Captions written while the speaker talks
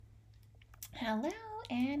Hello,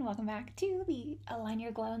 and welcome back to the Align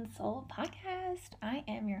Your Glow and Soul podcast. I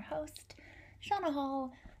am your host, Shauna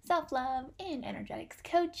Hall, self love and energetics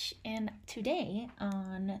coach. And today,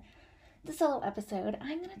 on the solo episode,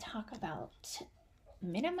 I'm going to talk about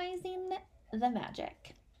minimizing the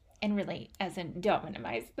magic. And really, as in, don't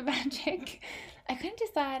minimize the magic. I couldn't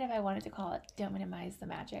decide if I wanted to call it don't minimize the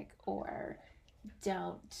magic or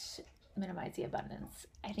don't minimize the abundance.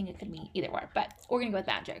 I think it could mean either or, but we're going to go with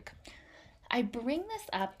magic. I bring this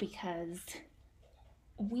up because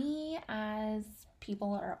we as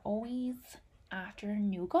people are always after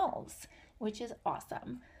new goals, which is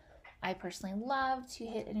awesome. I personally love to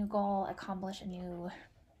hit a new goal, accomplish a new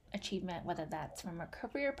achievement, whether that's from a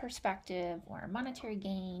career perspective or monetary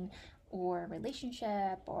gain or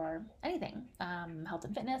relationship or anything, health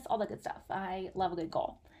and fitness, all the good stuff. I love a good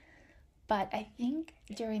goal. But I think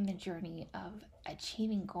during the journey of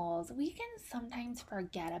achieving goals, we can sometimes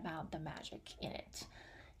forget about the magic in it.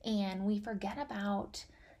 And we forget about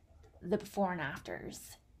the before and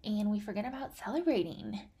afters. And we forget about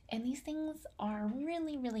celebrating. And these things are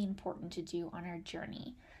really, really important to do on our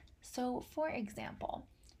journey. So, for example,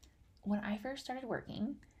 when I first started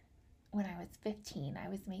working, when I was 15, I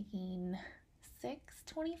was making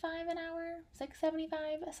 $6.25 an hour,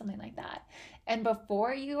 $6.75, something like that. And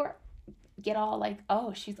before you get all like,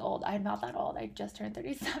 oh, she's old. I'm not that old. I just turned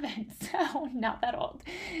 37, so not that old.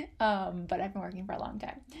 But I've been working for a long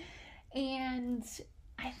time. And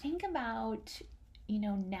I think about,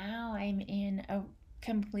 now I'm in a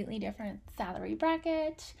completely different salary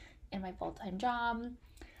bracket in my full-time job.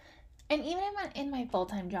 And even if I'm in my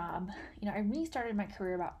full-time job, I restarted my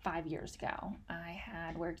career about 5 years ago. I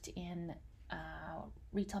had worked in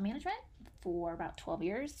retail management for about 12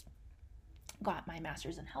 years. Got my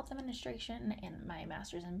master's in health administration and my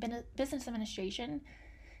master's in business administration,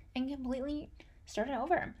 and completely started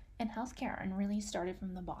over in healthcare and really started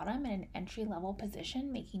from the bottom in an entry-level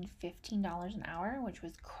position, making $15 an hour, which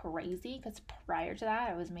was crazy because prior to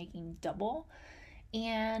that I was making double,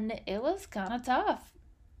 and it was kind of tough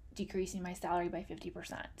decreasing my salary by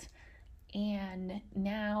 50%. And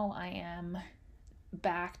now I am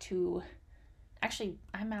back to, actually,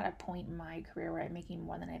 I'm at a point in my career where I'm making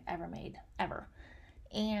more than I've ever made, ever.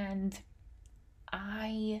 And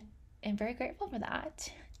I am very grateful for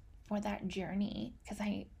that journey. Because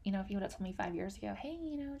if you would have told me 5 years ago, hey,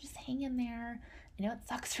 just hang in there. I know it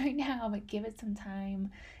sucks right now, but give it some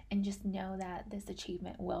time and just know that this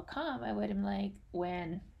achievement will come. I would have been like,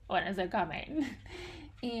 when is it coming?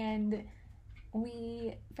 And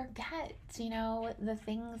we forget, the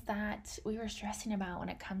things that we were stressing about when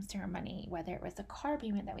it comes to our money, whether it was a car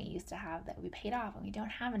payment that we used to have that we paid off and we don't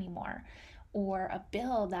have anymore, or a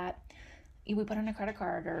bill that we put on a credit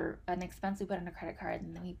card, or an expense we put on a credit card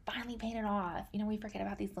and then we finally paid it off. We forget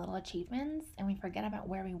about these little achievements and we forget about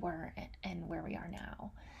where we were and where we are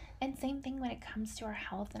now. And same thing when it comes to our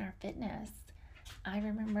health and our fitness. I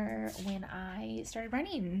remember when I started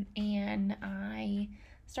running, and I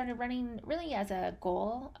started running really as a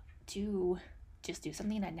goal to just do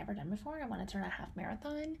something I'd never done before. I wanted to run a half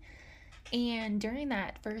marathon. And during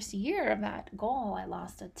that first year of that goal, I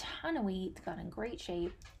lost a ton of weight, got in great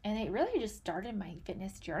shape, and it really just started my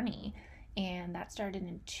fitness journey. And that started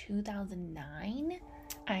in 2009.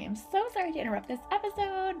 I am so sorry to interrupt this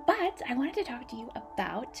episode, but I wanted to talk to you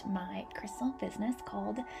about my crystal business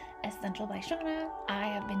called Essential by Shauna. I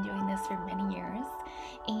have been doing this for many years,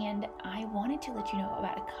 and I wanted to let you know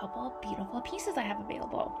about a couple beautiful pieces I have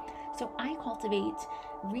available. So I cultivate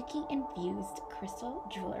Reiki infused crystal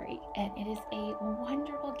jewelry, and it is a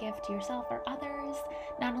wonderful gift to yourself or others.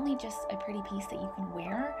 Not only just a pretty piece that you can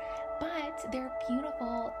wear, but they're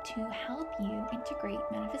beautiful to help you integrate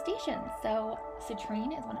manifestations. So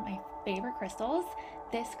citrine is one of my favorite crystals.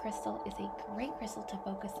 This crystal is a great crystal to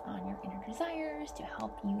focus on your inner desires, to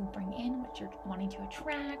help you bring in what you're wanting to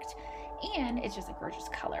attract, and it's just a gorgeous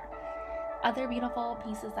color. Other beautiful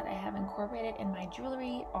pieces that I have incorporated in my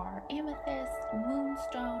jewelry are amethyst,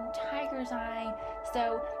 moonstone, tiger's eye.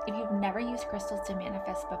 So if you've never used crystals to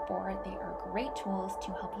manifest before, they are great tools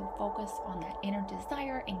to help you focus on that inner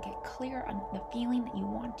desire and get clear on the feeling that you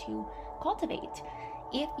want to cultivate.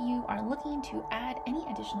 If you are looking to add any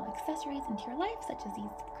additional accessories into your life, such as these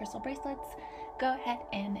crystal bracelets, go ahead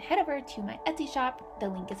and head over to my Etsy shop. The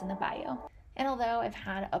link is in the bio. And although I've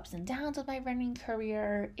had ups and downs with my running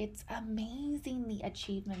career, it's amazing the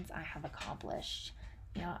achievements I have accomplished.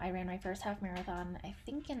 I ran my first half marathon, I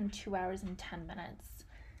think in 2 hours and 10 minutes.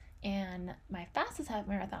 And my fastest half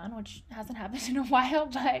marathon, which hasn't happened in a while,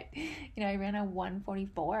 but I ran a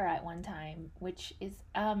 1:44 at one time, which is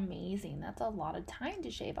amazing. That's a lot of time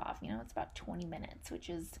to shave off. It's about 20 minutes, which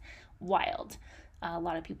is wild. A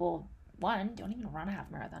lot of people, one, don't even run a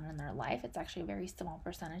half marathon in their life. It's actually a very small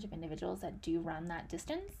percentage of individuals that do run that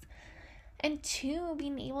distance. And two,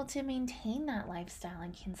 being able to maintain that lifestyle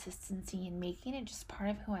and consistency and making it just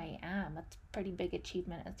part of who I am. That's a pretty big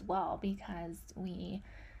achievement as well, because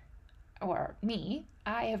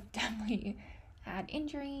I have definitely had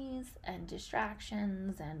injuries and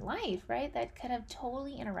distractions and life, right? That could have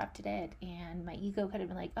totally interrupted it. And my ego could have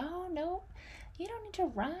been like, oh, no, you don't need to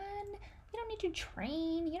run. You don't need to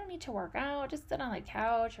train. You don't need to work out. Just sit on the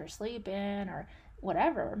couch or sleep in or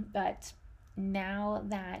whatever. But now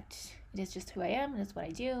that it is just who I am and it's what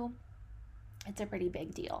I do, it's a pretty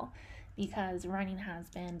big deal, because running has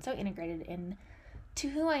been so integrated into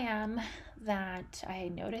who I am that I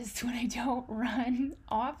notice when I don't run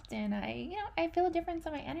often, I feel a difference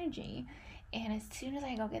in my energy. And as soon as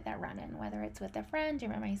I go get that run in, whether it's with a friend or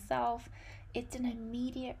by myself, it's an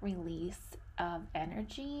immediate release of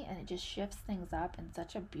energy, and it just shifts things up in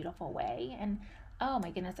such a beautiful way. And oh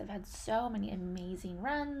my goodness, I've had so many amazing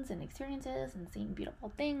runs and experiences and seen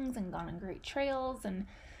beautiful things and gone on great trails. And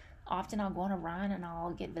often I'll go on a run and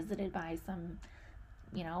I'll get visited by some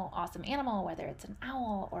awesome animal, whether it's an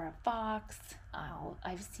owl or a fox.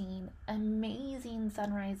 I've seen amazing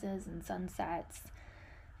sunrises and sunsets,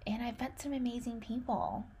 and I've met some amazing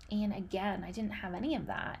people. And again, I didn't have any of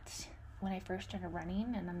that when I first started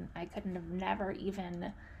running, and I couldn't have never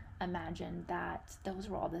even imagined that those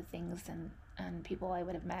were all the things and people I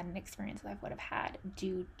would have met and experiences I would have had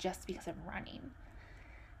due just because of running.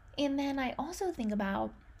 And then I also think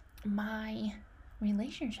about my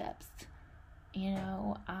relationships.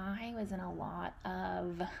 I was in a lot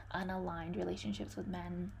of unaligned relationships with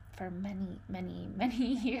men for many, many,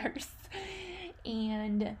 many years.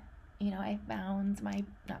 And,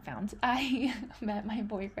 I met my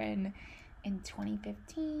boyfriend in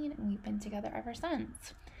 2015, and we've been together ever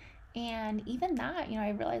since. And even that, I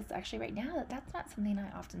realized actually right now that that's not something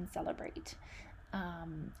I often celebrate.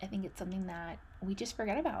 I think it's something that we just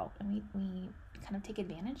forget about, and we kind of take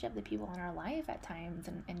advantage of the people in our life at times,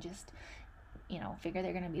 and just figure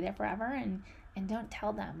they're going to be there forever, and don't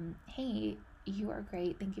tell them, hey, you are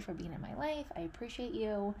great, thank you for being in my life, I appreciate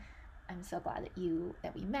you, I'm so glad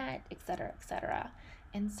that we met, etc., etc.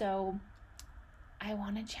 And so I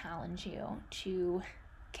want to challenge you to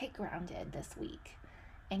get grounded this week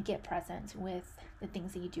and get present with the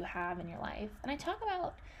things that you do have in your life. And I talk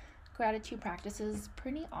about gratitude practices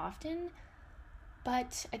pretty often,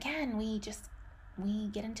 but again, we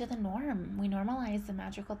get into the norm. We normalize the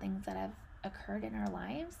magical things that have occurred in our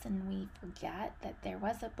lives, and we forget that there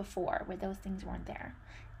was a before where those things weren't there.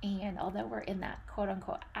 And although we're in that quote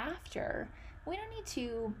unquote after, we don't need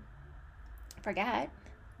to forget.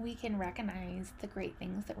 We can recognize the great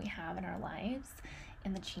things that we have in our lives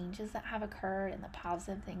and the changes that have occurred and the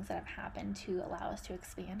positive things that have happened to allow us to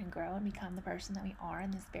expand and grow and become the person that we are in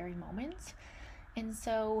this very moment. And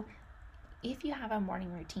so if you have a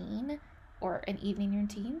morning routine or an evening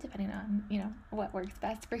routine, depending on, what works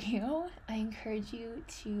best for you, I encourage you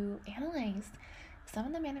to analyze some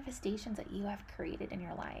of the manifestations that you have created in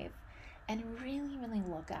your life and really, really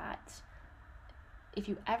look at, if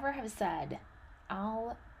you ever have said,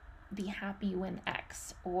 I'll be happy when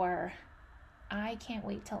X, or I can't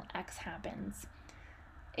wait till X happens.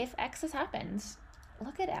 If X has happened,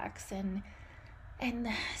 look at X and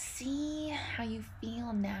see how you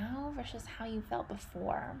feel now versus how you felt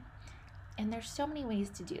before. And there's so many ways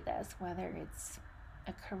to do this, whether it's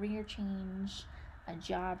a career change, a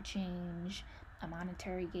job change, a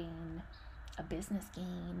monetary gain, a business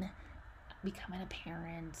gain, becoming a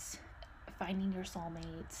parent, finding your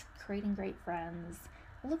soulmate, creating great friends.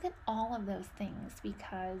 Look at all of those things,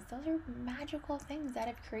 because those are magical things that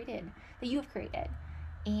you have created.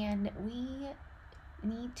 And we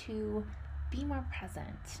need to be more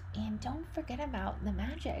present, and don't forget about the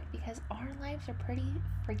magic, because our lives are pretty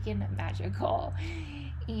freaking magical,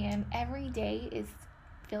 and every day is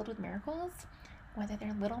filled with miracles, whether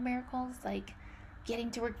they're little miracles like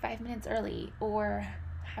getting to work 5 minutes early, or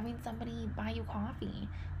having somebody buy you coffee,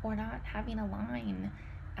 or not having a line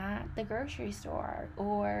at the grocery store,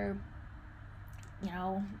 or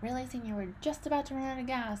realizing you were just about to run out of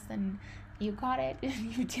gas and you got it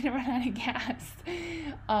and you didn't run out of gas.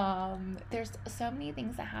 There's so many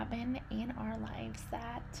things that happen in our lives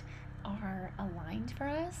that are aligned for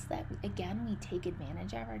us that, again, we take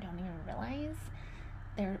advantage of or don't even realize.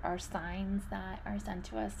 There are signs that are sent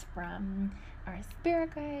to us from our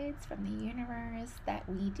spirit guides, from the universe, that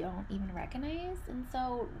we don't even recognize. And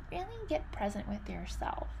so, really get present with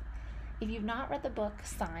yourself. If you've not read the book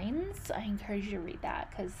Signs, I encourage you to read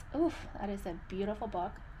that because, oof, that is a beautiful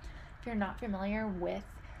book. If you're not familiar with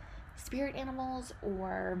spirit animals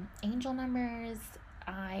or angel numbers,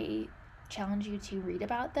 I challenge you to read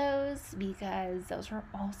about those because those are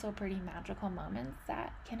also pretty magical moments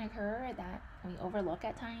that can occur that we overlook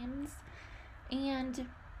at times. And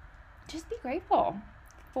just be grateful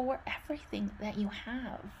for everything that you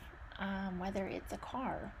have, whether it's a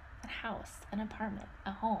car, a house, an apartment,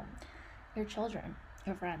 a home, your children,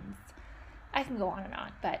 your friends. I can go on and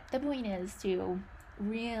on, but the point is to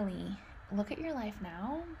really look at your life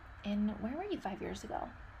now and where were you 5 years ago?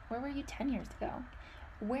 Where were you 10 years ago?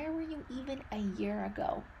 Where were you even a year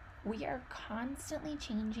ago? We are constantly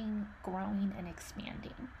changing, growing, and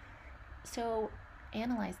expanding. So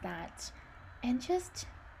analyze that and just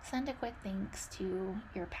send a quick thanks to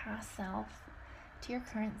your past self, to your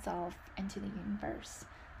current self, and to the universe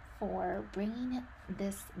for bringing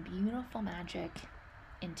this beautiful magic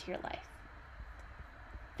into your life.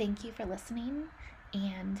 Thank you for listening,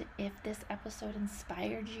 and if this episode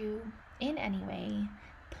inspired you in any way,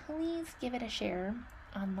 please give it a share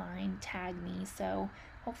online, tag me, so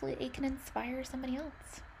hopefully it can inspire somebody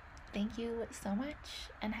else. Thank you so much,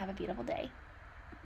 and have a beautiful day.